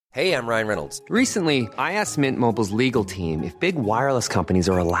Hey, I'm Ryan Reynolds. Recently, I asked Mint Mobile's legal team if big wireless companies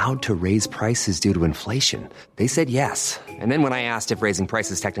are allowed to raise prices due to inflation. They said yes. And then when I asked if raising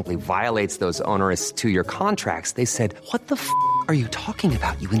prices technically violates those onerous two-year contracts, they said, "What the f*** are you talking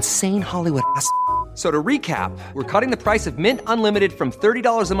about, you insane Hollywood ass?" So to recap, we're cutting the price of Mint Unlimited from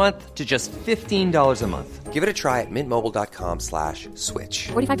 $30 a month to just $15 a month. Give it a try at mintmobile.com/switch.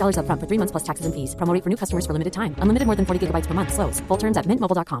 $45 up front for 3 months plus taxes and fees. Promo rate for new customers for limited time. Unlimited more than 40 gigabytes per month. Slows full terms at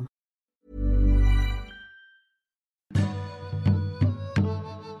mintmobile.com.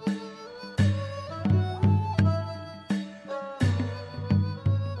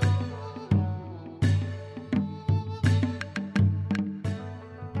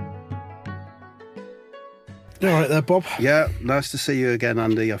 You all right there, Bob? Yeah, nice to see you again,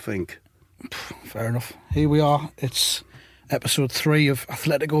 Andy, I think. Fair enough. Here we are. It's episode 3 of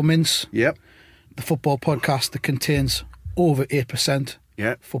Athletico Mince. Yep. The football podcast that contains over 8%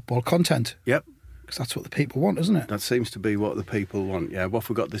 football content. Yep. Because that's what the people want, isn't it? That seems to be what the people want. Yeah, what have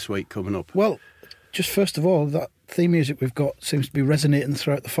we got this week coming up? Well, just first of all, that theme music we've got seems to be resonating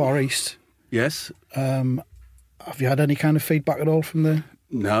throughout the Far East. Yes. Have you had any kind of feedback at all from the...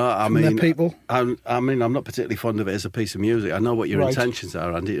 No, I mean, people. I'm not particularly fond of it as a piece of music. I know what your intentions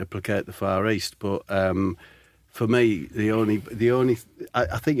are, Andy, to placate the Far East, but for me,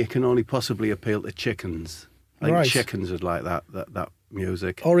 I think it can only possibly appeal to chickens. I think chickens would like that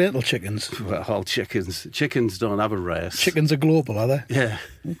music. Oriental chickens. Well, all chickens. Chickens don't have a race. Chickens are global, are they? Yeah.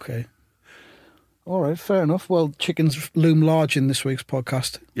 Okay. All right, fair enough. Well, chickens loom large in this week's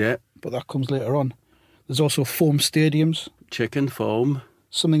podcast. Yeah. But that comes later on. There's also foam stadiums. Chicken foam.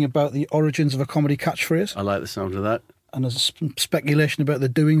 Something about the origins of a comedy catchphrase. I like the sound of that. And there's speculation about the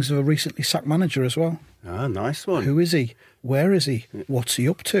doings of a recently sacked manager as well. Ah, nice one. Who is he? Where is he? What's he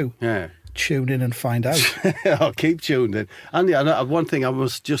up to? Yeah. Tune in and find out. I'll keep tuned in. Andy, one thing I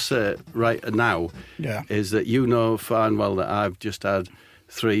must just say right now is that you know fine well that I've just had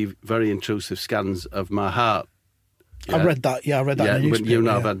 3 very intrusive scans of my heart. Yeah. I read that. Yeah, I read that in the newspaper. You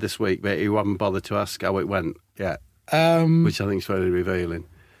know I've had this week, but you haven't bothered to ask how it went yet. Which I think is very revealing.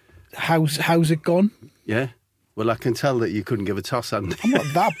 How's it gone? Yeah. Well, I can tell that you couldn't give a toss, Andy. I'm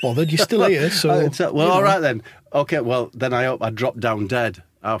not that bothered. You're still here, so... all right then. Okay, well, then I hope I drop down dead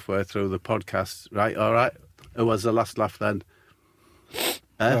halfway through the podcast. Right, all right. Who was the last laugh then?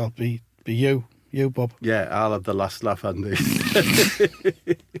 Well, be you. You, Bob. Yeah, I'll have the last laugh, Andy.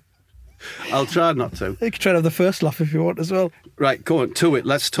 I'll try not to. You can try to have the first laugh if you want as well. Right, go on, to it.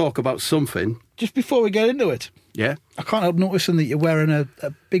 Let's talk about something. Just before we get into it. Yeah? I can't help noticing that you're wearing a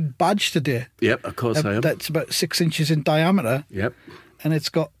big badge today. Yep, of course I am. That's about 6 inches in diameter. Yep. And it's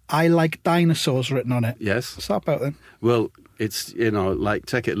got "I like dinosaurs" written on it. Yes. What's that about then? Well, it's, like,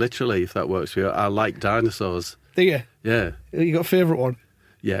 take it literally if that works for you. I like dinosaurs. Do you? Yeah. You got a favourite one?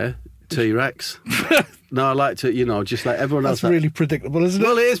 Yeah. T-Rex. No, I like to, just like everyone else. That's really predictable, isn't it?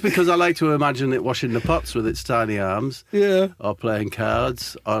 Well, it is, because I like to imagine it washing the pots with its tiny arms. Yeah. Or playing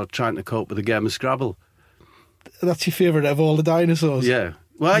cards, or trying to cope with a game of Scrabble. That's your favourite of all the dinosaurs? Yeah.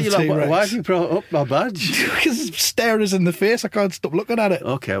 Why have you brought up my badge? Because it's staring us in the face. I can't stop looking at it.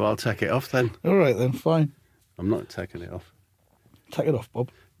 Okay, well, I'll take it off then. All right then, fine. I'm not taking it off. Take it off, Bob.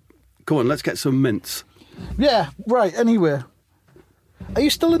 Come on, let's get some mints. Yeah, right, anyway. Are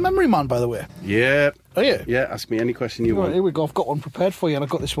you still a memory man, by the way? Yeah. Are you? Yeah, ask me any question you want. Here we go. I've got one prepared for you, and I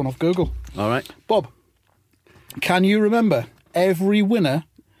got this one off Google. All right. Bob, can you remember every winner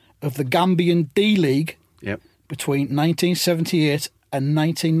of the Gambian D-League between 1978 and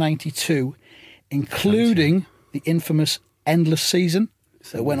 1992, including the infamous endless season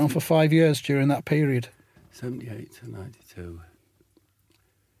that went on for 5 years during that period? 78 to 92.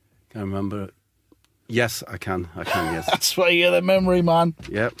 Can't remember. Yes, I can. Yes. That's why you're the memory man.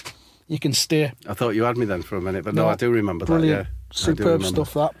 Yep. You can stay. I thought you had me then for a minute, but no I do remember brilliant. That. Yeah, superb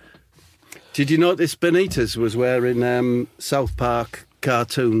stuff. That. Did you notice Benitez was wearing South Park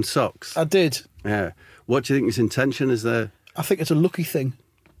cartoon socks? I did. Yeah. What do you think his intention is there? I think it's a lucky thing.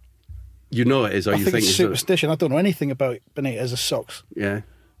 You know it is, or I you think think it's superstition. I don't know anything about Benitez's socks. Yeah.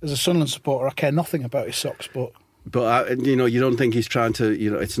 As a Sunderland supporter, I care nothing about his socks, but you don't think he's trying to,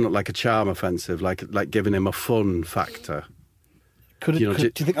 it's not like a charm offensive, like giving him a fun factor. Do you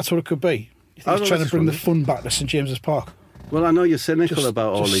think that's what it could be? You think he's trying to bring the fun back to St James's Park? Well, I know you're cynical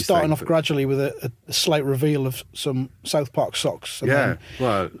about all these things. Starting off gradually with a slight reveal of some South Park socks. And then,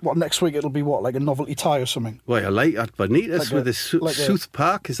 next week it'll be like a novelty tie or something? Well, you're late at Benitez with his South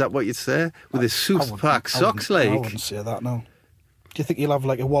Park, is that what you'd say? With his South Park socks, I wouldn't say that, no. Do you think he'll have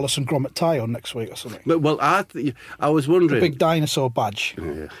like a Wallace and Gromit tie on next week or something? But, I was wondering... A big dinosaur badge.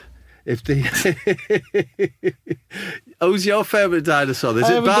 Yeah. If the who's your favourite dinosaur? Is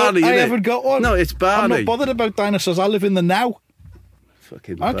it Barney? I haven't got one. No, it's Barney. I'm not bothered about dinosaurs. I live in the now.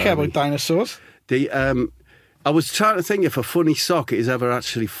 Fucking I don't care Barney. about dinosaurs. I was trying to think if a funny sock is ever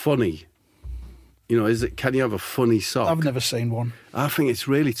actually funny. You know, is it? Can you have a funny sock? I've never seen one. I think it's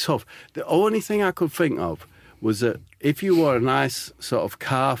really tough. The only thing I could think of was that if you wore a nice sort of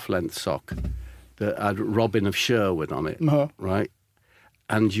calf-length sock that had Robin of Sherwood on it, right,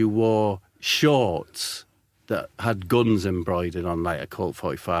 and you wore shorts that had guns embroidered on, like a Colt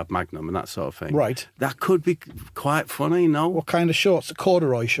 45 Magnum and that sort of thing, Right. that could be quite funny, no? What kind of shorts?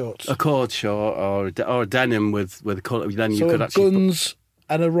 Corduroy shorts. A cord short or a denim with a colour. Then so you could actually guns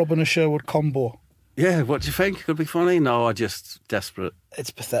and a Robin of Sherwood combo. Yeah, what do you think? Could be funny? No, I'm just desperate.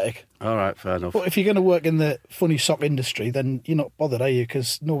 It's pathetic. All right, fair enough. But if you're going to work in the funny sock industry, then you're not bothered, are you?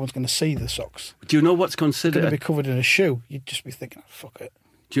 Because no one's going to see the socks. Do you know what's They're going considered? to be covered in a shoe. You'd just be thinking, oh, fuck it.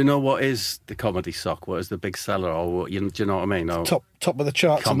 Do you know what is the comedy sock? What is the big seller? Or what, do you know what I mean? Or Top of the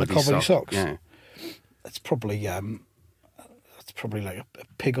charts in the comedy socks. Yeah. It's probably like a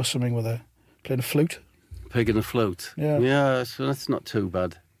pig or something playing a flute. Pig and a flute. Yeah. Yeah, so that's not too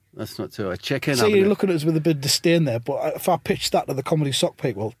bad. That's not too bad. Chicken. See, you're looking at us with a bit of disdain there, but if I pitched that to the comedy sock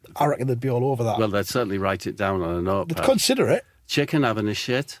people, I reckon they'd be all over that. Well, they'd certainly write it down on a They'd notepad. consider it. Chicken having a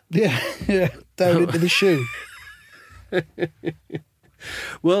shit. Yeah, down into the shoe.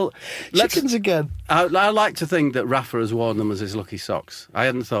 Well, Chickens again. I like to think that Rafa has worn them as his lucky socks. I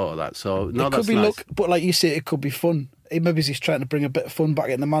hadn't thought of that, so no, It that's could be nice. luck, but like you say, it could be fun. Maybe he's trying to bring a bit of fun back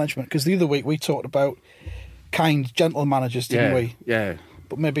into management, because the other week we talked about kind, gentle managers, didn't we? Yeah.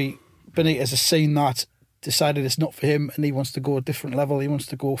 But maybe Benitez has seen that, decided it's not for him, and he wants to go a different level. He wants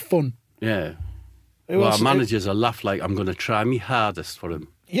to go fun. Yeah. Who Well, else- our managers are laugh like I'm going to try my hardest for him.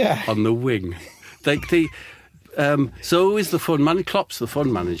 Yeah. On the wing. So who is the fun manager? Klopp's the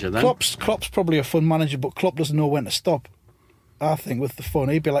fun manager then? Klopp's probably a fun manager, but Klopp doesn't know when to stop. I think with the fun,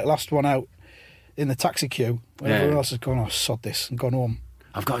 he'd be like last one out in the taxi queue when everyone else has gone, oh, sod this, and gone home.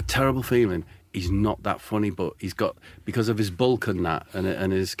 I've got a terrible feeling he's not that funny, but he's got, because of his bulk and that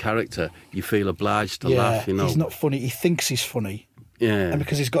and his character, you feel obliged to laugh, you know. He's not funny. He thinks he's funny. Yeah. And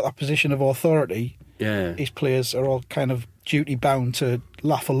because he's got that position of authority, his players are all kind of duty bound to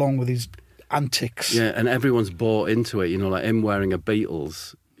laugh along with his antics. Yeah, and everyone's bought into it, you know, like him wearing a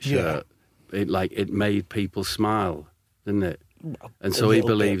Beatles shirt. It made people smile, didn't it? And so he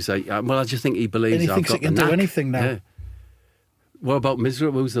believes, I just think he believes And he I've thinks got he can the do knack. anything now. Yeah. What about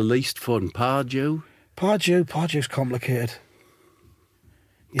miserable? Who's the least fun? Pardew? Pardew's complicated.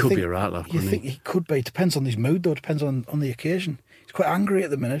 Could be a right laugh, You couldn't think he? he could be. Depends on his mood, though. Depends on the occasion. He's quite angry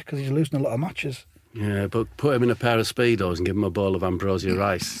at the minute because he's losing a lot of matches. Yeah, but put him in a pair of Speedos and give him a bowl of ambrosia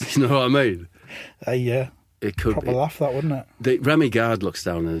rice. You know what I mean? Yeah. It could Proper be. laugh, that, wouldn't it? Remy Gard looks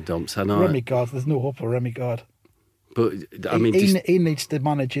down in the dumps, I know. Remy Gard, there's no hope for Remy Gard. But, I mean... He needs to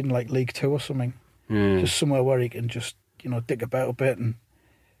manage in, like, League Two or something. Just somewhere where he can just, dig about a bit and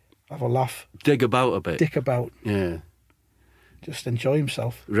have a laugh. Dig about a bit. Dick about. Yeah. Just enjoy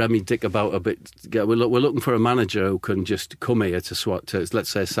himself. Remy dick about a bit. Yeah, we're looking for a manager who can just come here to let's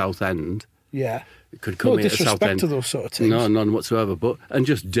say Southend. Yeah. Could come No here to disrespect Southend. to those sort of teams. No, none whatsoever. And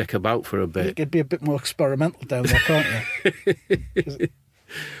just dick about for a bit. It'd be a bit more experimental down there, can't you?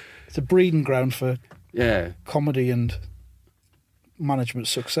 It's a breeding ground for comedy and management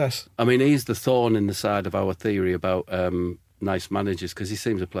success. I mean, he's the thorn in the side of our theory about nice managers, because he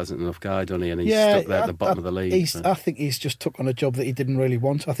seems a pleasant enough guy, doesn't he? And he's stuck there at the bottom of the league. I think he's just took on a job that he didn't really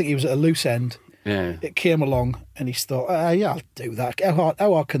want. I think he was at a loose end. Yeah. It came along and he thought, I'll do that. How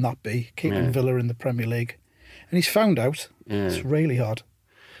hard can that be? Keeping Villa in the Premier League. And he's found out it's really hard.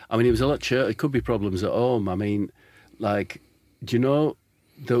 I mean, he was a lot sure. It could be problems at home. I mean, like, do you know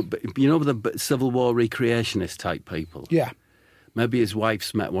the Civil War recreationist type people? Yeah. Maybe his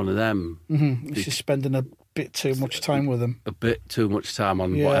wife's met one of them. Mm-hmm. He's just spending a bit too much time with them. A bit too much time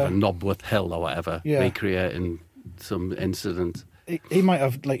on whatever, Knobworth Hill or whatever, recreating some incident. He might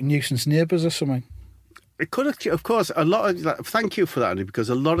have, like, nuisance neighbours or something. It could have, of course, a lot of, thank you for that, Andy, because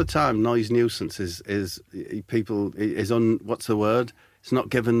a lot of time noise nuisance is what's the word? It's not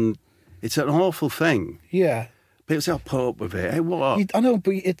given, it's an awful thing. Yeah. People say, I'll put up with it. Hey, what? I know,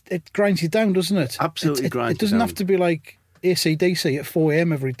 but it grinds you down, doesn't it? Absolutely grinds you down. It doesn't have to be like AC/DC at 4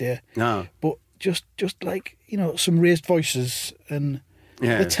 a.m. every day. No. But just like, some raised voices and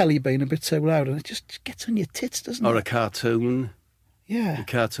the telly being a bit too loud, and it just gets on your tits, doesn't it? Or a cartoon. Yeah. A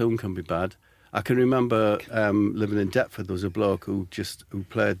cartoon can be bad. I can remember living in Deptford, there was a bloke who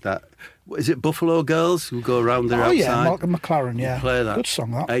played that. Is it Buffalo Girls who go around there outside? Oh, yeah, Malcolm McLaren, yeah. Play that. Good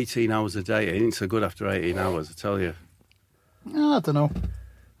song, that. 18 hours a day. It ain't so good after 18 hours, I tell you. I don't know.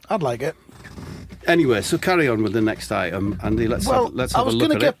 I'd like it. Anyway, so carry on with the next item, Andy. Let's have a look at it. I was going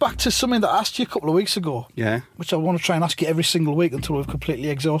to get back to something that I asked you a couple of weeks ago. Yeah. Which I want to try and ask you every single week until we've completely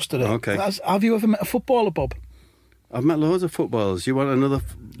exhausted it. Okay. Have you ever met a footballer, Bob? I've met loads of footballers. You want another?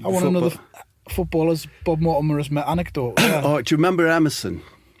 I want another footballer's Bob Mortimer has met anecdote. Yeah. Oh, do you remember Emerson?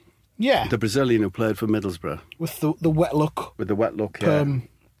 Yeah. The Brazilian who played for Middlesbrough. With the wet look. With the wet look, yeah.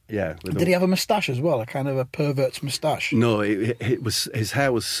 Yeah. Did he have a moustache as well? A kind of a pervert's moustache? No, his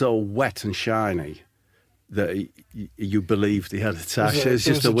hair was so wet and shiny that you believed he had a tash. It's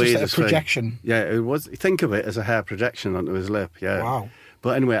just the weirdest thing. Projection. Thing. Yeah, it was. Think of it as a hair projection onto his lip. Yeah. Wow.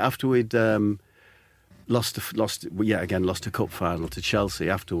 But anyway, after we'd lost a cup final to Chelsea.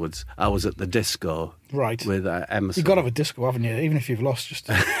 Afterwards, I was at the disco. Right. With Emerson. You've got to have a disco, haven't you? Even if you've lost, just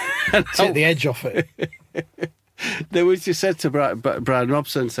to take the edge off it. They was just said to Brian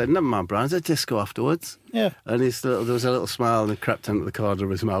Robson, said, "Never mind, Brian, there's a disco afterwards." Yeah. And there was a little smile and it crept into the corner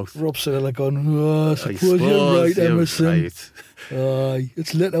of his mouth. Robson like going, I suppose you're right, Emerson. Right.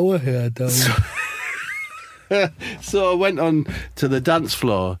 It's lit our hair down. So I went on to the dance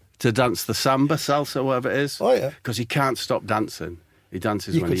floor to dance the samba, salsa, whatever it is. Oh, yeah. Because he can't stop dancing. He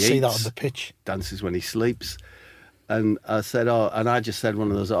dances when he eats. You could see that on the pitch. Dances when he sleeps. And I said, and I just said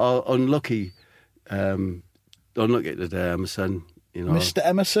one of those, unlucky today, Emerson. You know, Mr.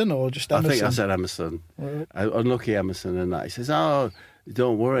 Emerson or just Emerson? I think I said Emerson. Right. Unlucky Emerson and that. He says,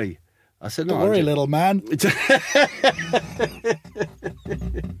 don't worry. I said, no. Don't worry, little man.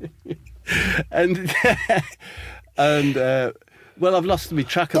 Well, I've lost my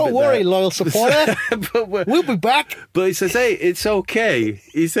track of it. Don't worry, loyal supporter. We'll be back. But he says, hey, it's okay.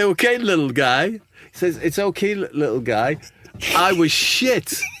 He said, okay, little guy. He says, it's okay, little guy. I was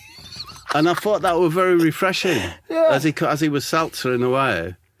shit. And I thought that was very refreshing. Yeah. As he was saltering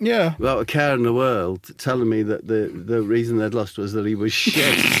away. Yeah. Without a care in the world, telling me that the reason they'd lost was that he was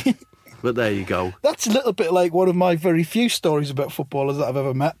shit. But there you go. That's a little bit like one of my very few stories about footballers that I've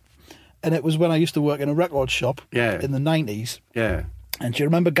ever met. And it was when I used to work in a record shop in the 90s. Yeah. And do you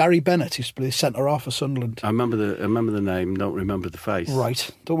remember Gary Bennett? He used to play centre-half for Sunderland. I remember the name, don't remember the face.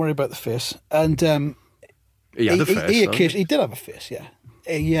 Right. Don't worry about the face. And he had a face, he did have a face, yeah.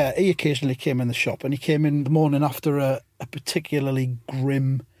 He occasionally came in the shop, and he came in the morning after a particularly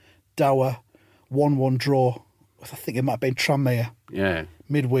grim, dour 1-1 draw with, I think it might have been Tranmere. Yeah.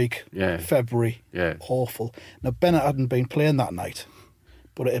 Midweek, February. Yeah. Awful. Now, Bennett hadn't been playing that night,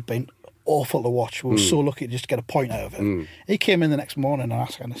 but it had been awful to watch. We were so lucky to just get a point out of it. He came in the next morning and I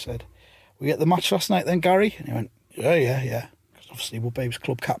kind of said, "We get the match last night then, Gary?" And he went, yeah. Because obviously he was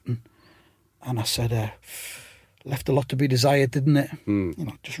club captain. And I said, left a lot to be desired, didn't it? You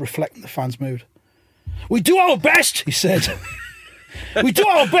know, just reflecting the fans' mood. "We do our best," he said. "We do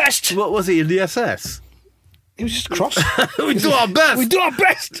our best." What was he, in the SS? He was just cross. We do our best. We do our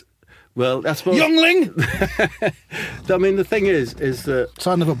best. Well, I suppose... Youngling! I mean, the thing is that...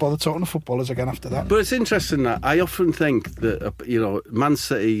 So I never bothered talking to footballers again after that. But it's interesting that I often think that, Man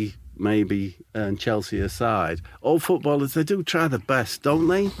City, maybe, and Chelsea aside, all footballers, they do try their best, don't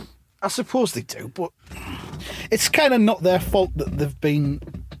they? I suppose they do, but it's kind of not their fault that they've been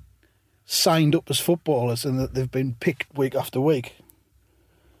signed up as footballers and that they've been picked week after week.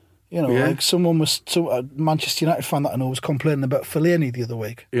 You know, like a Manchester United fan that I know was complaining about Fellaini the other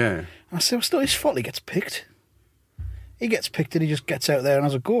week. Yeah. And I said, well, it's not his fault he gets picked. He gets picked and he just gets out there and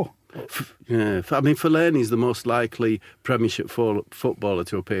has a go. Yeah, I mean, Fellaini's the most likely Premiership footballer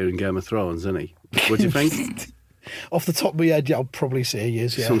to appear in Game of Thrones, isn't he? What do you think? Off the top of my head, I'll probably say he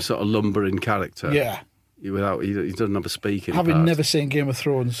is, yeah. Some sort of lumbering character. Yeah. He doesn't have a speaking Having part. never seen Game of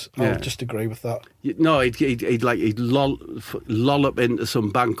Thrones, I'll just agree with that. No, he'd loll up into some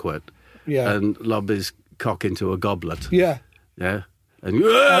banquet and lob his cock into a goblet. Yeah. Yeah. And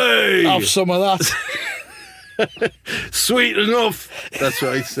hey! Have some of that. Sweet enough. That's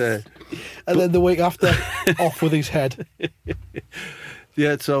what he'd say. And then the week after, off with his head.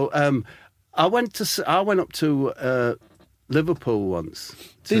 Yeah, so I went up to Liverpool once.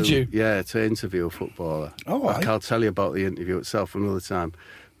 Did you? Yeah, to interview a footballer. Oh, I'll tell you about the interview itself another time.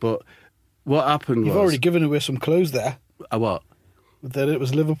 But what happened You've already given away some clues there. What? That it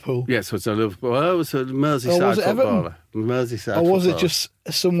was Liverpool. Yes, so it's a Liverpool. Well, it was a Merseyside footballer. Merseyside or was footballer. it just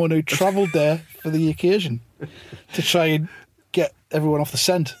someone who travelled there for the occasion to try and get everyone off the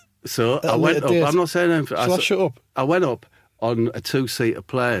scent? So I went up. Date. I'm not saying anything. So shut up. I went up on a 2-seater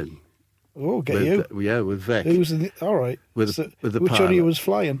plane. Oh, get with, you. Yeah, with Vic. Who was all right. With the which pilot. one he was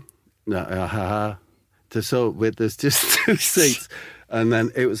flying? No, there's just 2 seats. And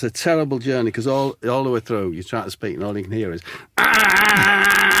then it was a terrible journey because all the way through you're trying to speak and all you can hear is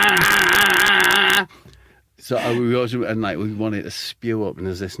it's So we always, and like we wanted to spew up, and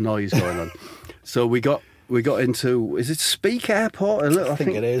there's this noise going on. So we got into, is it Speke Airport? I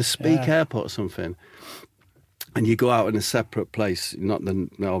think it is. Speke Airport or something. And you go out in a separate place, not the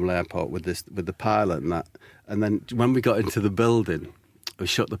normal airport, with the pilot and that. And then when we got into the building, we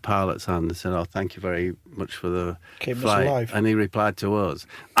shook the pilot's hand and said, "Oh, thank you very much for the flight." Alive. And he replied to us,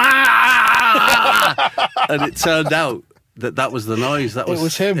 "Ah!" And it turned out that was the noise. It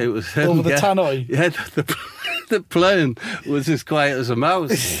was him. It was him over the tannoy. Yeah, the plane was as quiet as a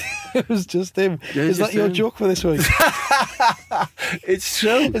mouse. It was just him. Yeah, is that your joke for this week? It's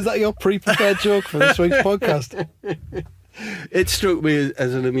true. Is that your pre-prepared joke for this week's podcast? It struck me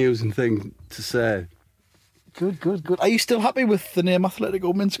as an amusing thing to say. Good. Are you still happy with the name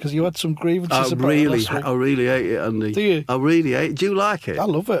Athletico Minsk? Because you had some grievances about it last week. I really hate it, Andy. Do you? I really hate it. Do you like it? I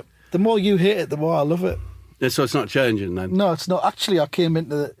love it. The more you hate it, the more I love it. Yeah, so it's not changing then? No, it's not. Actually, I came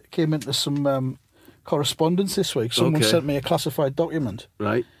into some correspondence this week. Someone sent me a classified document.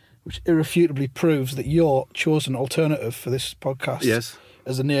 Right. Which irrefutably proves that your chosen alternative for this podcast, yes,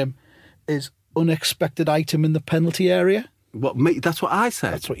 as a name, is unexpected item in the penalty area. What, me? That's what I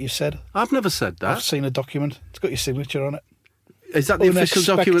said. That's what you said. I've never said that. I've seen a document. It's got your signature on it. Is that the official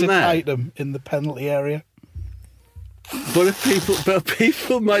document there? Unexpected item in the penalty area. But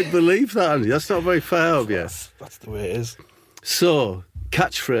people might believe that, Andy. That's not very fair of you. That's the way it is. So,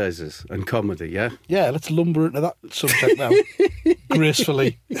 catchphrases and comedy, yeah? Yeah, let's lumber into that subject now.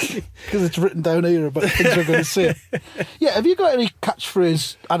 Gracefully. Because it's written down here about things we're going to say. Yeah, have you got any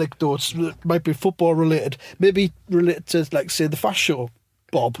catchphrase anecdotes that might be football related? Maybe related to, like, say, the Fast Show,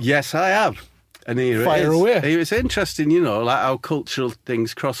 Bob? Yes, I have. And here Fire away. It's interesting, like how cultural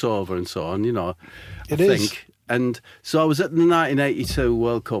things cross over and so on, I think. And so I was at the 1982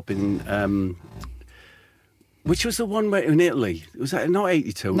 World Cup in... which was the one where in Italy? Was that not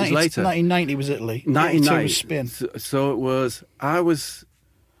 82? It was later. 1990 was Italy. 1990 was Spain. So it was. I was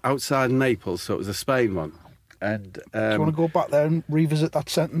outside Naples, so it was a Spain one. And do you want to go back there and revisit that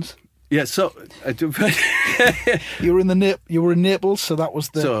sentence? Yeah. So you were in Naples, so that was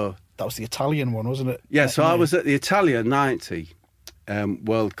the Italian one, wasn't it? Yeah. So I was at the Italian 90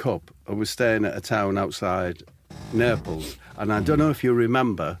 World Cup. I was staying at a town outside Naples, and I don't know if you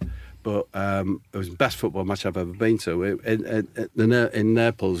remember. But it was the best football match I've ever been to. In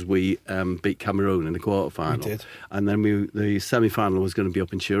Naples, we beat Cameroon in the quarterfinal. We did. And then the semi-final was going to be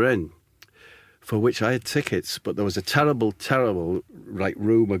up in Turin, for which I had tickets. But there was a terrible,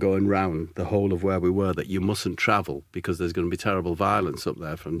 rumour going round the whole of where we were that you mustn't travel because there's going to be terrible violence up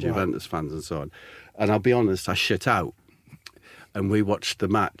there from Juventus fans and so on. And I'll be honest, I shit out. And we watched the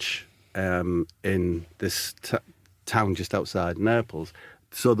match in this town just outside Naples.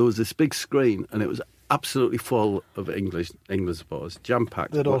 So there was this big screen, and it was absolutely full of English supporters,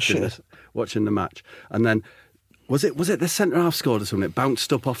 jam-packed, watching the match. And then, was it the centre-half scored or something? It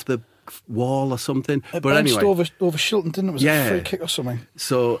bounced up off the wall or something? It bounced over Shilton, didn't it? Was it a free kick or something?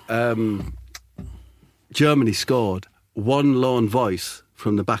 So Germany scored. One lone voice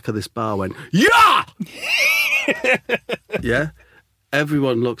from the back of this bar went, "Yeah!" Yeah?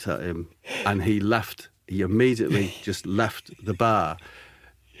 Everyone looked at him, and he left. He immediately just left the bar.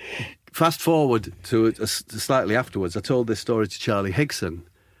 Fast forward to slightly afterwards, I told this story to Charlie Higson,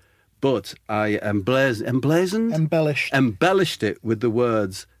 but I embellished it with the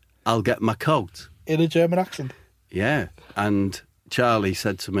words, "I'll get my coat." In a German accent? Yeah. And Charlie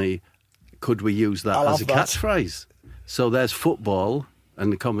said to me, could we use that as a catchphrase? So there's football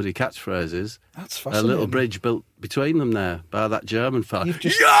and the comedy catchphrases. That's fascinating. A little bridge built between them there by that German fella.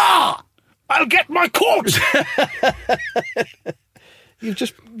 Yeah! I'll get my coat! You've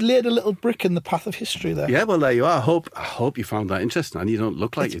just laid a little brick in the path of history there. Yeah, well, there you are. I hope you found that interesting, and you don't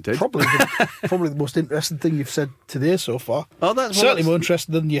look like you did. Probably the most interesting thing you've said today so far. Oh, that's certainly more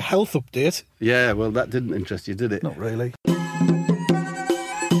interesting than your health update. Yeah, well, that didn't interest you, did it? Not really.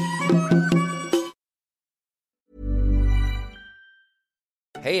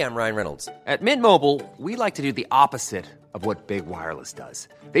 Hey, I'm Ryan Reynolds. At Mint Mobile, we like to do the opposite of what Big Wireless does.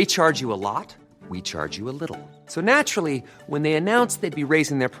 They charge you a lot. We charge you a little. So naturally, when they announced they'd be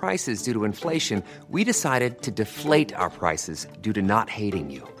raising their prices due to inflation, we decided to deflate our prices due to not hating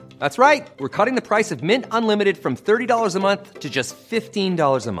you. That's right. We're cutting the price of Mint Unlimited from $30 a month to just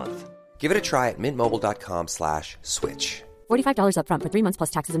 $15 a month. Give it a try at mintmobile.com/switch. $45 up front for 3 months plus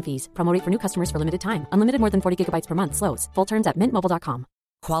taxes and fees. Promo rate for new customers for limited time. Unlimited more than 40 gigabytes per month. Slows full terms at mintmobile.com.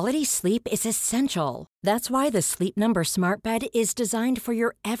 Quality sleep is essential. That's why the Sleep Number Smart Bed is designed for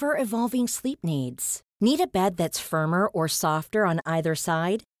your ever-evolving sleep needs. Need a bed that's firmer or softer on either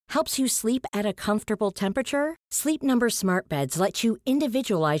side? helps you sleep at a comfortable temperature? Sleep Number Smart Beds let you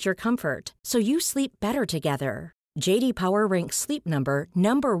individualize your comfort so you sleep better together. J.D. Power ranks Sleep Number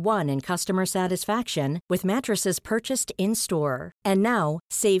number 1 in customer satisfaction with mattresses purchased in-store. And now,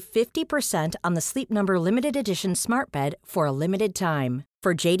 save 50% on the Sleep Number Limited Edition Smart Bed for a limited time.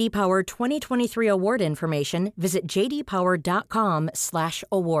 For J.D. Power 2023 award information, visit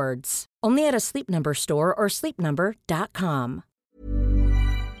jdpower.com/awards. Only at a Sleep Number store or sleepnumber.com.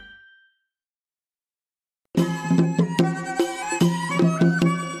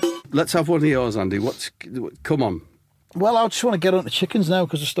 Let's have one of yours, Andy. Come on. Well, I just want to get on to chickens now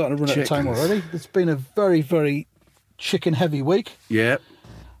because we're starting to run out of time already. It's been a very, very chicken-heavy week. Yeah.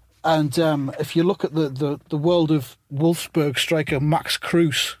 And if you look at the world of Wolfsburg striker Max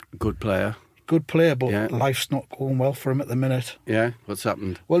Kruse. Good player, but life's not going well for him at the minute. Yeah, what's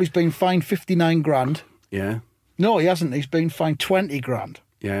happened? Well, he's been fined 59 grand. Yeah. No, he hasn't. He's been fined 20 grand.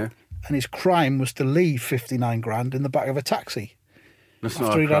 Yeah. And his crime was to leave 59 grand in the back of a taxi. That's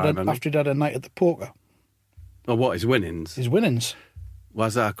not a crime, after he'd had a night at the poker. Oh, what, his winnings? His winnings.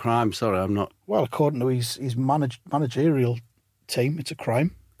 Was that a crime? Sorry, I'm not... Well, according to his managerial team, it's a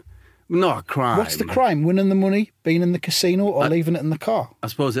crime. Not a crime. What's the crime? Winning the money, being in the casino, or leaving it in the car? I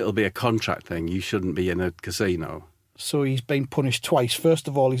suppose it'll be a contract thing. You shouldn't be in a casino. So he's been punished twice. First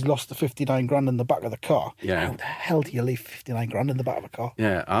of all, he's lost the 59 grand in the back of the car. Yeah. How the hell do you leave 59 grand in the back of a car?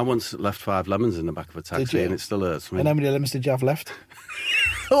 Yeah, I once left 5 lemons in the back of a taxi and it still hurts me. And how many lemons did you have left?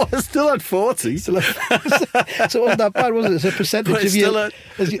 Oh, I still had 40. So it wasn't that bad, was it? It's a percentage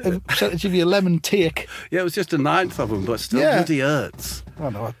of your lemon take. Yeah, it was just a ninth of them, but still bloody hurts. Oh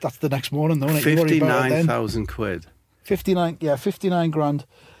no, that's the next morning though, isn't it? 59,000 quid. 59 grand.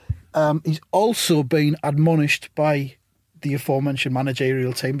 He's also been admonished by the aforementioned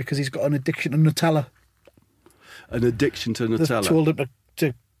managerial team because he's got an addiction to Nutella. An addiction to Nutella? They've told him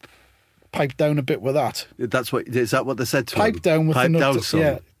to pipe down a bit with that. Is that what they said to him? Pipe down with the Nutella.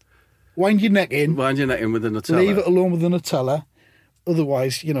 Yeah. Wind your neck in. Wind your neck in with the Nutella. Leave it alone with the Nutella.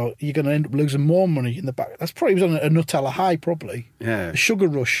 Otherwise, you're going to end up losing more money in the back. That's probably he was on a Nutella high, probably. Yeah. A sugar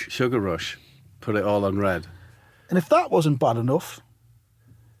rush. Sugar rush. Put it all on red. And if that wasn't bad enough,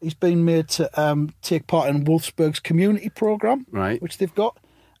 he's been made to take part in Wolfsburg's community programme, right, which they've got,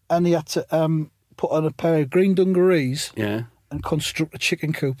 and he had to put on a pair of green dungarees and construct a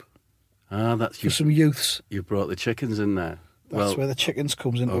chicken coop. Ah, that's for some youths. You brought the chickens in there. That's where the chickens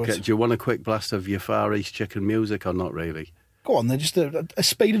comes into it. Do you want a quick blast of your Far East chicken music or not really? Go on then, just a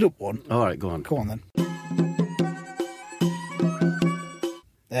speeded up one. All right, go on. Go on then.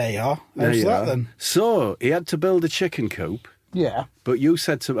 There you are. How's that then? So, he had to build a chicken coop. Yeah. But you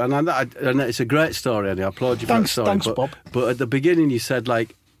said to, and it's a great story, and I applaud you for that story. Thanks, Bob. But at the beginning you said,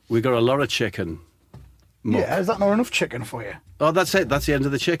 we got a lot of chicken. Muck. Yeah, is that not enough chicken for you? Oh, that's it. That's the end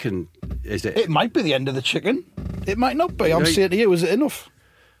of the chicken, is it? It might be the end of the chicken. It might not be. I'm saying to you, is it enough?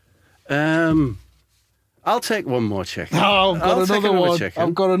 I'll take one more chicken. Oh, I've got another one. Chicken.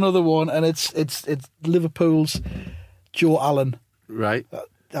 I've got another one, and it's Liverpool's Joe Allen. Right.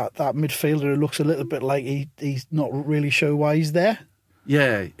 That midfielder who looks a little bit like he's not really sure why he's there.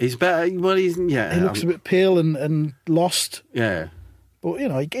 Yeah, he's better. Well, he looks a bit pale and lost. Yeah. But,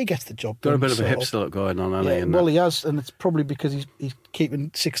 he gets the job done. Got a bit of a hipster look going on, hasn't he? Well, he has, and it's probably because he's keeping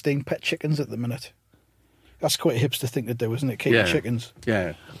 16 pet chickens at the minute. That's quite a hipster thing to do, isn't it? Keeping chickens.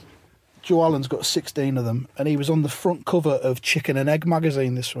 Yeah. Joe Allen's got 16 of them, and he was on the front cover of Chicken and Egg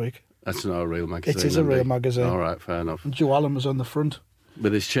magazine this week. That's not a real magazine. It is a real magazine. All right, fair enough. And Joe Allen was on the front.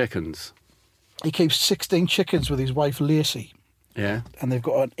 With his chickens? He keeps 16 chickens with his wife, Lacey. Yeah. And they've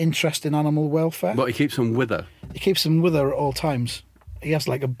got an interest in animal welfare. But he keeps them with her? He keeps them with her at all times. He has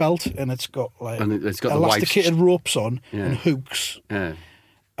a belt, and it's got elasticated ropes on and hooks. Yeah.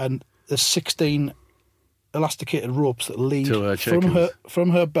 And there's 16 elasticated ropes that lead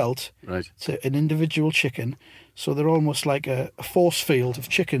from her belt to an individual chicken. So they're almost like a force field of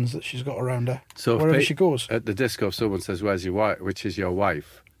chickens that she's got around her so wherever she goes. At the disco, if someone says, "Where's your wife?" Which is your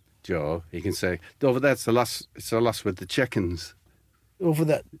wife, Joe? He can say, "Over there, it's the last with the chickens." Over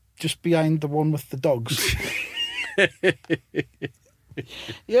there, just behind the one with the dogs.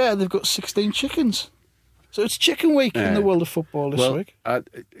 Yeah, they've got 16 chickens. So it's chicken week in the world of football this week.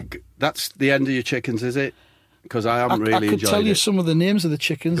 That's the end of your chickens, is it? Because I haven't really enjoyed it. I could tell you some of the names of the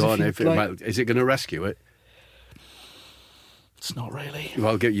chickens. Go on, is it going to rescue it? It's not really.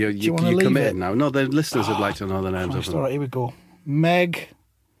 Well, you're committed now. No, the listeners would like to know the names of them. All right, here we go. Meg,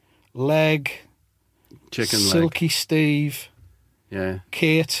 Leg, Chicken Silky Leg. Steve,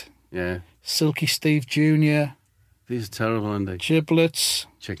 Kate, Silky Steve Jr. These are terrible, aren't they? Giblets.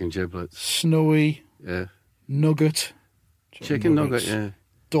 Chicken giblets. Snowy. Yeah. Nugget. Chicken nugget, yeah.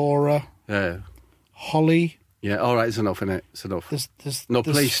 Dora, Yeah. Holly. Yeah, all right, it's enough, innit? It's enough. There's No,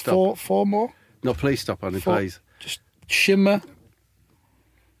 there's please stop. Four more. No, please stop, Andy, Four. please. Just Shimmer,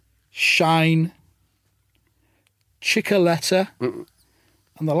 Shine, Chickaletta,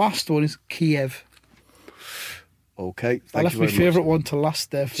 and the last one is Kiev. Okay, I left my favourite one to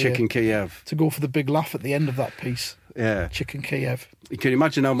last there for Chicken you, Kiev. to go for the big laugh at the end of that piece. Yeah. Chicken Kiev. You can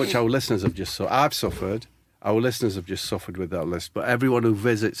imagine how much our listeners have just I've suffered. Our listeners have just suffered with that list. But everyone who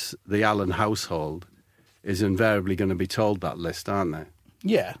visits the Allen household is invariably going to be told that list, aren't they?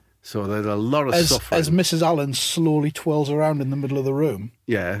 Yeah. So there's a lot of As suffering. Mrs. Allen slowly twirls around in the middle of the room,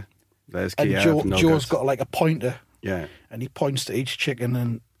 Yeah. There's and Kiev. Joe's got like a pointer, Yeah. and he points to each chicken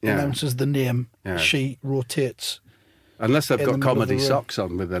and Yeah. announces the name. Yeah. She rotates. Unless they've in the got middle of comedy the room. socks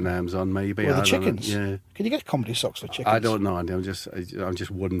on with their names on, maybe. Well, the I don't know. chickens. Yeah. Can you get comedy socks for chickens? I don't know, Andy. I'm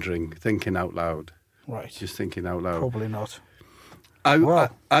just wondering, thinking out loud. Right. Just thinking out loud. Probably not. I Well-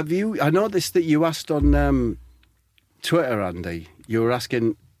 noticed that you asked on Twitter, Andy. You were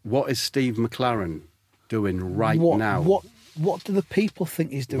asking, what is Steve McLaren doing right now? What do the people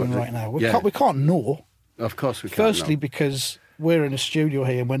think he's doing right now? We yeah. can't know. Of course we can't. Firstly, know. because we're in a studio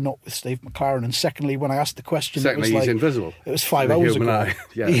here and we're not with Steve McLaren. And secondly, when I asked the question, Secondly, it was he's like, invisible. It was 5 The hours human ago. eye,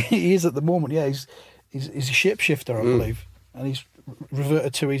 yeah. He is at the moment. Yeah, he's a shapeshifter, I believe, and he's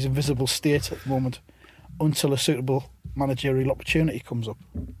reverted to his invisible state at the moment until a suitable managerial opportunity comes up.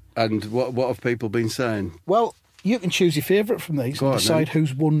 And what have people been saying? Well, you can choose your favourite from these Go and on, decide then.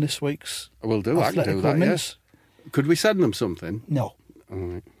 who's won this week's We'll do. I can do Athletical that. Mince. Yeah. Could we send them something? No. All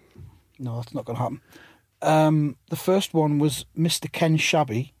right. No, that's not going to happen. The first one was Mr. Ken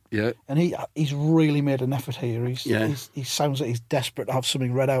Shabby, Yeah. and he's really made an effort here. He sounds like he's desperate to have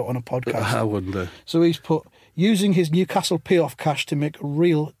something read out on a podcast. I wonder. So he's put, using his Newcastle payoff cash to make a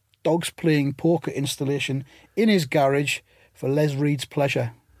real dogs playing poker installation in his garage for Les Reed's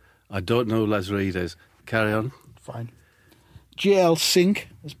pleasure. I don't know who Les Reed is. Carry on. Fine. JL Sink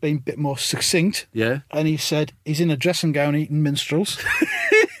has been a bit more succinct. Yeah. And he said he's in a dressing gown eating minstrels.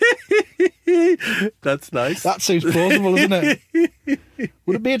 That's nice. That seems plausible, doesn't it?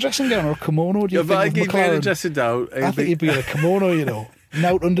 Would it be a dressing gown or a kimono, do you If I think, with keep being McLaren? dressing down, I think he'd be in a kimono, you know,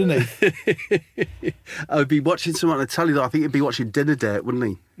 out underneath. I would be watching someone on the telly, though. I think he'd be watching Dinner Date, wouldn't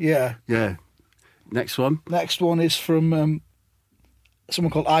he? Yeah. Yeah. Next one. Next one is from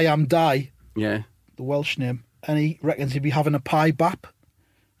someone called I Am Die, Yeah. the Welsh name, and he reckons he'd be having a pie bap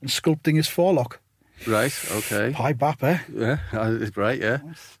and sculpting his forelock. Right. Okay. Pie bap, eh? Yeah. Right. Yeah.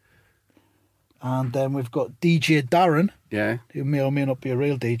 And then we've got DJ Darren, Yeah. who may or may not be a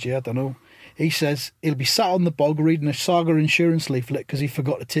real DJ, I don't know. He says he'll be sat on the bog reading a Saga insurance leaflet because he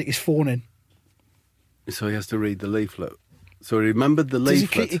forgot to take his phone in. So he has to read the leaflet. So he remembered the Does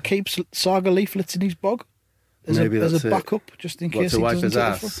leaflet. he keeps Saga leaflets in his bog? Maybe as that's a it. backup, just in What, case to he wipe doesn't his take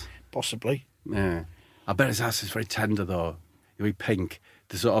ass? the phone? Possibly. Yeah. I bet his ass is very tender, though. It'll be pink.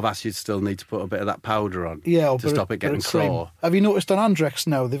 The sort of ass you'd still need to put a bit of that powder on Yeah, to stop it getting cream. craw. Have you noticed on Andrex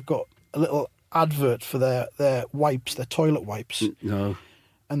now they've got a little advert for their wipes, their toilet wipes, No.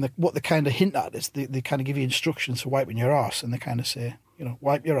 and what they kind of hint at is they kind of give you instructions for wiping your arse, and they kind of say, you know,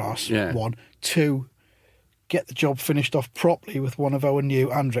 wipe your arse. Yeah. 1, 2, get the job finished off properly with one of our new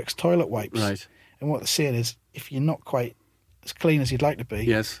Andrex toilet wipes. Right. And what they're saying is, if you're not quite as clean as you'd like to be,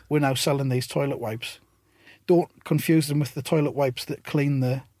 Yes. we're now selling these toilet wipes. Don't confuse them with the toilet wipes that clean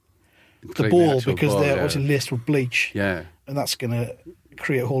the Clean the bowl, actual because bowl, they're yeah. obviously laced with bleach. Yeah. And that's going to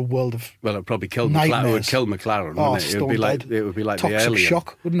create a whole world of Well, it'd probably kill McLaren. It would nightmares. kill McLaren, Oh, wouldn't it? It would be stone like dead. it would be like toxic the alien.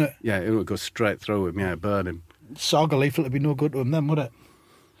 shock, wouldn't it? Yeah, it would go straight through him. Yeah, burn him. Saga leaflet would be no good to him then, would it?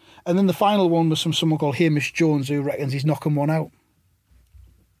 And then the final one was from someone called Hamish Jones, who reckons he's knocking one out.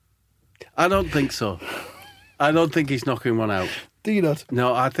 I don't think so. I don't think he's knocking one out. Do you not?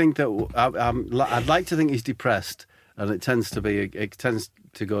 No, I think that I'd like to think he's depressed, and it tends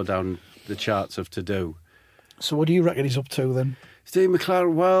to go down the charts of to do. So what do you reckon he's up to then? Steve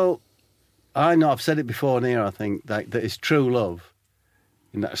McLaren. Well, I know I've said it before in here. I think that his true love,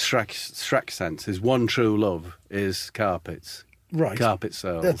 in that Shrek sense, his one true love is carpets. Right. Carpet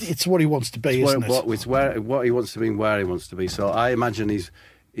sales. It's what he wants to be, isn't it? It's what he wants to be and where he wants to be. So I imagine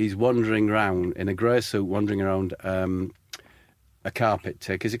he's wandering around in a grey suit, wandering around a carpet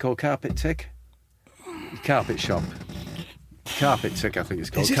tick. Is it called carpet tick? Carpet shop. Carpet tick, I think it's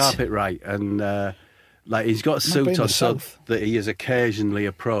called. Is it? Carpet right. And like he's got a Might be in suit the on so south. that he is occasionally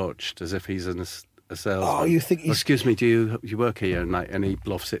approached as if he's a salesman. Oh, you think he's... Excuse me, do you work here? And he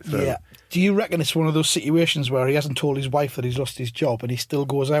bluffs it through. Yeah. Do you reckon it's one of those situations where he hasn't told his wife that he's lost his job and he still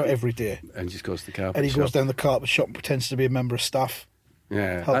goes out every day? And just goes to the carpet And he shop. goes down the carpet shop and pretends to be a member of staff,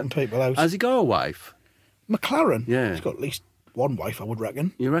 Yeah. helping people out. Has he got a wife? McLaren? Yeah. He's got at least one wife, I would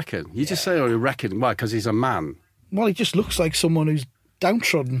reckon. You reckon? You just say, you reckon. Why? Because he's a man. Well, he just looks like someone who's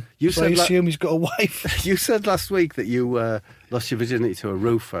downtrodden. You so I assume he's got a wife. You said last week that you lost your virginity to a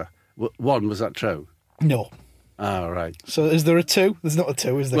roofer. One, was that true? No. Oh, right. So is there a 2? There's not a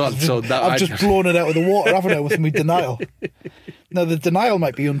 2, is there? Well, I've just blown it out of the water, haven't I, with my denial? Now, the denial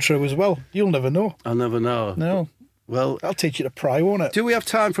might be untrue as well. You'll never know. I'll never know. No. Well, I'll teach you to pry, won't it? Do we have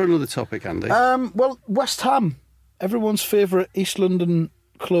time for another topic, Andy? Well, West Ham, everyone's favourite East London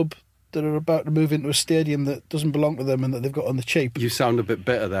club that are about to move into a stadium that doesn't belong to them and that they've got on the cheap. You sound a bit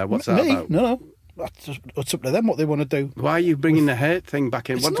bitter there. What's that Me? about? No. It's up to them what they want to do. Why are you bringing the hate thing back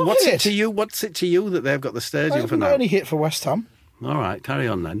in? It's not What's hate. it to you? What's it to you that they've got the I stadium for haven't now? got any hate for West Ham. All right, carry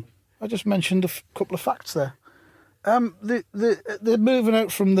on then. I just mentioned a couple of facts there. They're moving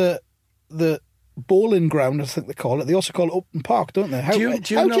out from the bowling ground, I think they call it. They also call it Upton Park, don't they? Do you know where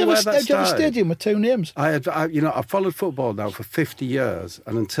that How do you have a started? stadium with 2 names? I've followed football now for 50 years,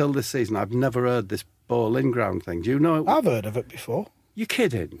 and until this season, I've never heard this bowling ground thing. Do you know it? I've heard of it before. You're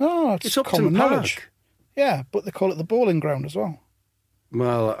kidding? Oh, it's Upton common Park. knowledge. Yeah, but they call it the bowling ground as well.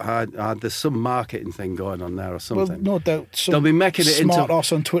 Well, there's some marketing thing going on there or something. Well, no doubt. They'll be making it smart into.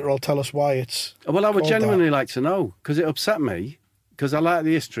 arse on Twitter will tell us why it's. Well, I would called genuinely that. like to know because it upset me because I like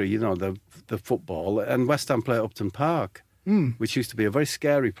the history, the football, and West Ham play at Upton Park, which used to be a very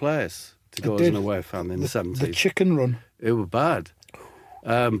scary place to go as an away fan in the 70s. The chicken run. It was bad,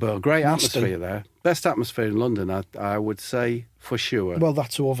 but a great Nasty. atmosphere there. Best atmosphere in London, I would say for sure. Well,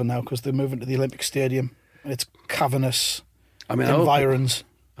 that's over now because they're moving to the Olympic Stadium. And it's cavernous I environs.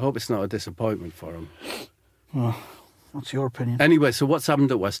 I hope it's not a disappointment for them. Oh, what's your opinion? Anyway, so what's happened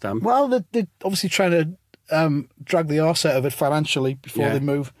at West Ham? Well, they're obviously trying to drag the arse out of it financially before they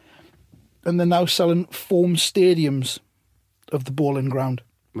move. And they're now selling foam stadiums of the bowling ground.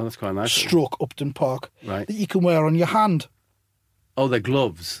 Well, that's quite nice. Stroke Upton Park. Right. That you can wear on your hand. Oh, they're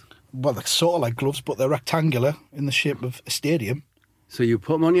gloves. Well, they're sort of like gloves, but they're rectangular in the shape of a stadium. So you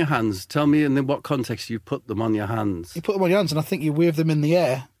put them on your hands. Tell me in what context you put them on your hands. You put them on your hands and I think you wave them in the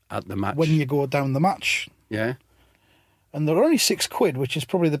air. At the match. When you go down the match. Yeah. And they're only £6, which is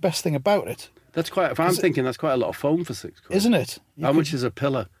probably the best thing about it. That's quite. I'm thinking that's quite a lot of foam for £6. Isn't it? How much is a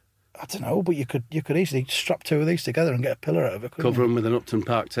pillar? I don't know, but you could easily strap 2 of these together and get a pillar out of it. Cover them with an Upton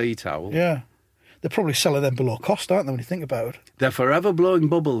Park tea towel. Yeah. They're probably selling them below cost, aren't they, when you think about it? They're forever blowing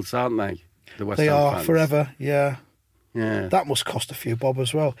bubbles, aren't they? The West They Ham are fans. forever, yeah. Yeah. That must cost a few bob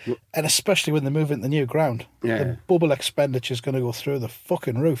as well. And especially when they move into the new ground. Yeah. The bubble expenditure is going to go through the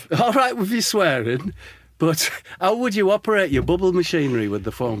fucking roof. All right with you swearing, but how would you operate your bubble machinery with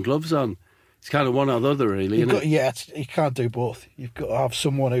the foam gloves on? It's kind of one or the other, really, isn't it? Yeah, you can't do both. You've got to have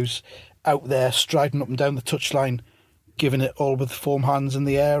someone who's out there striding up and down the touchline, giving it all with foam hands in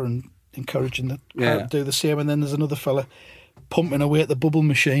the air and encouraging the crowd to do the same. And then there's another fella pumping away at the bubble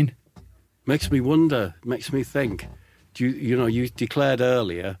machine. Makes me wonder, makes me think. You declared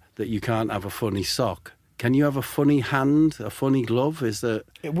earlier that you can't have a funny sock. Can you have a funny hand, a funny glove? Is that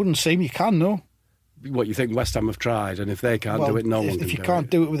It wouldn't seem you can, no. what you think West Ham have tried? And if they can't do it, no one can do it. If you can't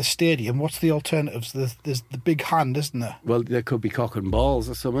do it with a stadium, what's the alternatives? There's the big hand, isn't there? Well, there could be cock and balls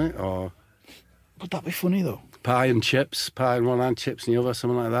or something, or Would that be funny, though? pie and chips, pie in one hand, chips in the other,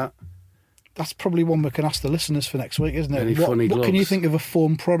 something like that. That's probably one we can ask the listeners for next week, isn't it? Any funny what can you gloves? think of a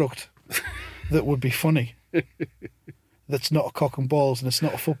foam product that would be funny? That's not a cock and balls and it's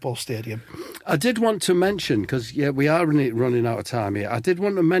not a football stadium. I did want to mention, because we are running out of time here. I did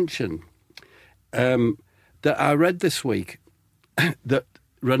want to mention that I read this week that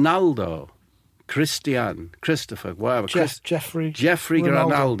Ronaldo, Christopher, whatever, Jeffrey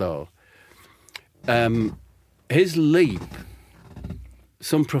Ronaldo, his leap.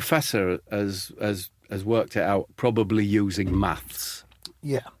 Some professor has worked it out, probably using maths.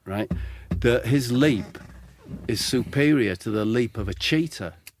 Yeah. Right, that his leap is superior to the leap of a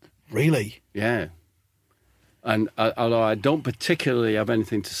cheetah. Really? Yeah. And although I don't particularly have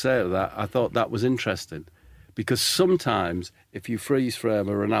anything to say to that, I thought that was interesting. Because sometimes, if you freeze frame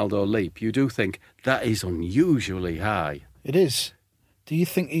a Ronaldo leap, you do think that is unusually high. It is. Do you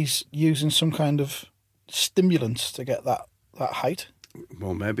think he's using some kind of stimulants to get that height?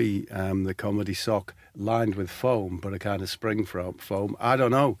 Well, maybe the comedy sock lined with foam, but a kind of spring foam. I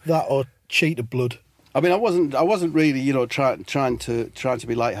don't know. That or cheetah blood. I mean, I wasn't really, trying to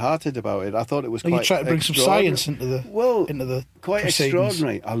be light-hearted about it. I thought it was quite. You try to bring some science into the quite proceedings.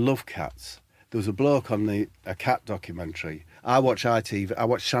 extraordinary. I love cats. There was a bloke on a cat documentary. I watch ITV. I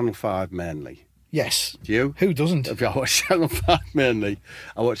watch Channel 5 mainly. Yes. Do you? Who doesn't? I watch Channel 5 mainly.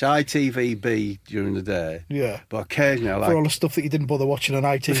 I watch ITVB during the day. Yeah. But occasionally I For all the stuff that you didn't bother watching on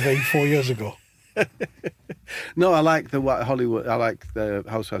ITV 4 years ago. No, I like the Hollywood. I like the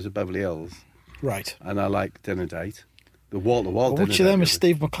Housewives of Beverly Hills, Right. and I like Dinner Date. The wall-to-wall dinner Which of them date. is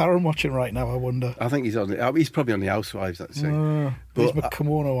Steve McLaren watching right now, I wonder? I think he's on. He's probably on the Housewives. That's it. He's my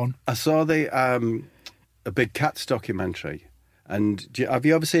kimono on. I saw the a big cats documentary, and have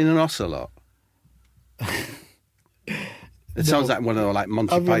you ever seen an ocelot? It sounds like one of the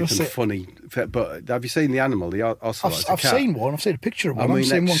Monty Python funny, but have you seen the animal, the ocelot? I've seen one. I've seen a picture of one. I've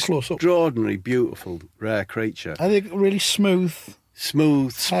seen one close up. Extraordinary, beautiful, rare creature. I think really smooth.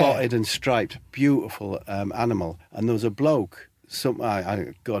 Smooth, spotted and striped, beautiful animal. And there was a bloke,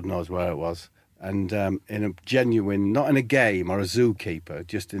 God knows where it was, and in a genuine, not in a game or a zookeeper,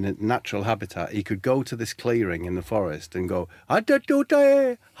 just in a natural habitat, he could go to this clearing in the forest and go,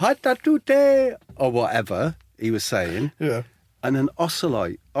 "Hatatute, hatatute," or whatever he was saying. Yeah. And an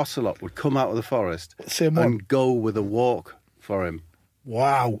ocelot would come out of the forest and go with a walk for him.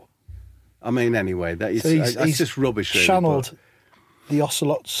 Wow. I mean, anyway, that's just rubbish. Really, channeled the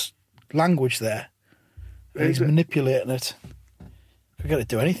ocelot's language there. He's manipulating it. Forget to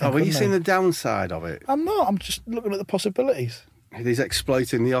do anything. Oh, have you seen the downside of it? I'm not. I'm just looking at the possibilities. He's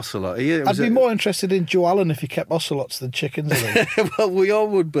exploiting the ocelot. I'd be more interested in Joe Allen if he kept ocelots than chickens. Well, we all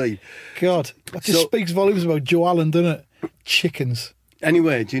would be. God, that just speaks volumes about Joe Allen, doesn't it? Chickens.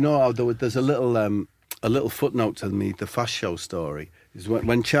 Anyway, do you know how there's a little footnote to the Fast Show story? Is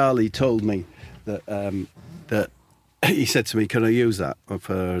when Charlie told me that that he said to me, "Can I use that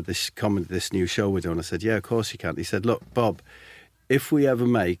for this new show we're doing?" I said, "Yeah, of course you can." He said, "Look, Bob, if we ever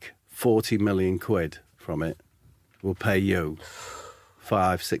make 40 million quid from it, we'll pay you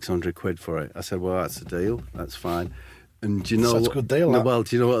 500-600 quid for it." I said, "Well, that's a deal. That's fine." And do you know That's a good deal. Well,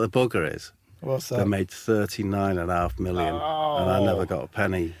 do you know what the bugger is? What's that? They made 39.5 million, and I never got a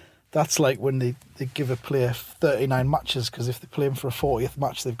penny. That's like when they give a player 39 matches, because if they play him for a 40th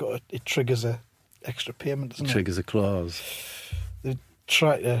match, it triggers a extra payment, doesn't it? Triggers a clause. You've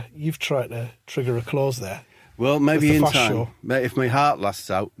tried to trigger a clause there. Well, maybe in Fast time, Show. if my heart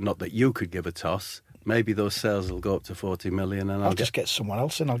lasts out, not that you could give a toss, maybe those sales will go up to 40 million, and I'll just get someone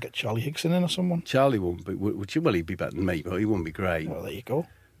else in. I'll get Charlie Hickson in or someone. Charlie won't be. Would you? Well, he'd be better than me, but he wouldn't be great. Well, there you go.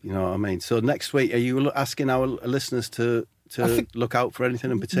 You know what I mean? So next week, are you asking our listeners to look out for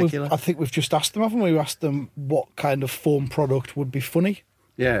anything in particular? I think we've just asked them, haven't we? We asked them what kind of foam product would be funny.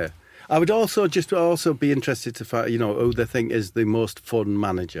 Yeah. I would also be interested to find, who they think is the most fun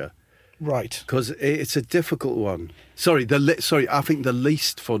manager. Right. Because it's a difficult one. Sorry, I think the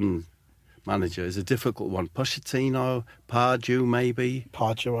least fun manager is a difficult one. Pochettino, Pardew maybe.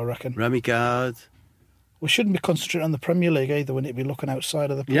 Pardew, I reckon. Remy Gard. We shouldn't be concentrating on the Premier League either. We need to be looking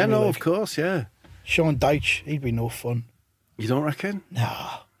outside of the Premier League. Yeah, no, of course, yeah. Sean Dyche, he'd be no fun. You don't reckon? No.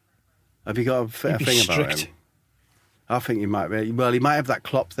 Have you got a thing about him? I think he might be. Well, he might have that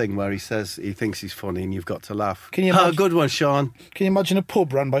Klopp thing where he says he thinks he's funny and you've got to laugh. Can you imagine, good one, Sean. Can you imagine a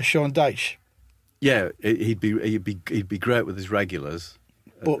pub run by Sean Dyche? Yeah, he'd be great with his regulars.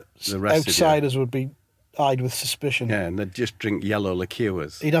 But the rest outsiders would be eyed with suspicion. Yeah, and they'd just drink yellow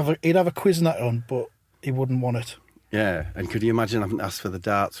liqueurs. He'd have a quiz night on, but he wouldn't want it. Yeah, and could you imagine having to ask for the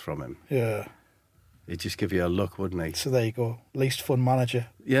darts from him? Yeah. He'd just give you a look, wouldn't he? So there you go. Least fun manager.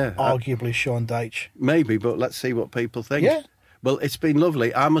 Yeah. Arguably Sean Dyche. Maybe, but let's see what people think. Yeah. Well, it's been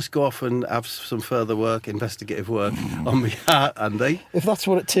lovely. I must go off and have some further investigative work on my heart, Andy. If that's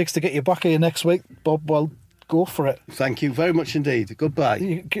what it takes to get you back here next week, Bob, well, go for it. Thank you very much indeed.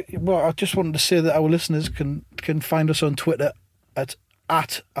 Goodbye. Well, I just wanted to say that our listeners can find us on Twitter at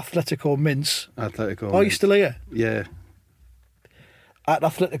Atletico Mince. Atletico Mince. Are you still here? Yeah. At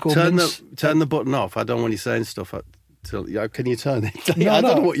Atletico Mince. Turn the button off. I don't want you saying stuff. Can you turn it? No, I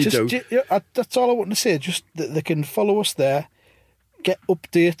don't know what you do. That's all I want to say. Just that they can follow us there, get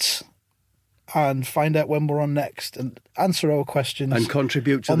updates, and find out when we're on next, and answer our questions and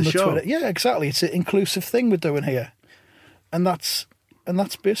contribute to the show. Twitter. Yeah, exactly. It's an inclusive thing we're doing here, and that's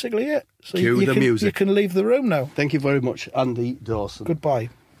basically it. So Cue the music. You can leave the room now. Thank you very much, Andy Dawson. Goodbye.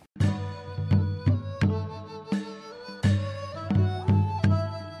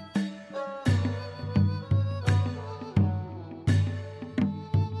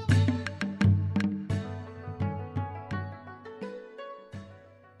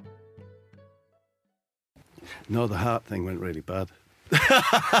 No, the heart thing went really bad.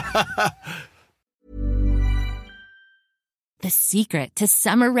 The secret to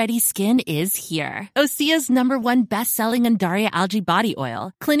summer-ready skin is here. Osea's #1 best-selling Undaria Algae Body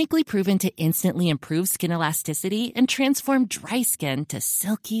Oil, clinically proven to instantly improve skin elasticity and transform dry skin to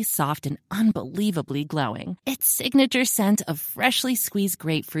silky, soft, and unbelievably glowing. Its signature scent of freshly squeezed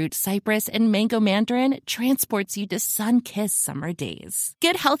grapefruit, cypress, and mango mandarin transports you to sun-kissed summer days.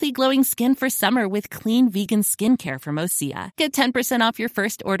 Get healthy, glowing skin for summer with clean vegan skincare from Osea. Get 10% off your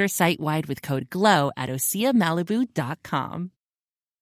first order site-wide with code GLOW at OseaMalibu.com.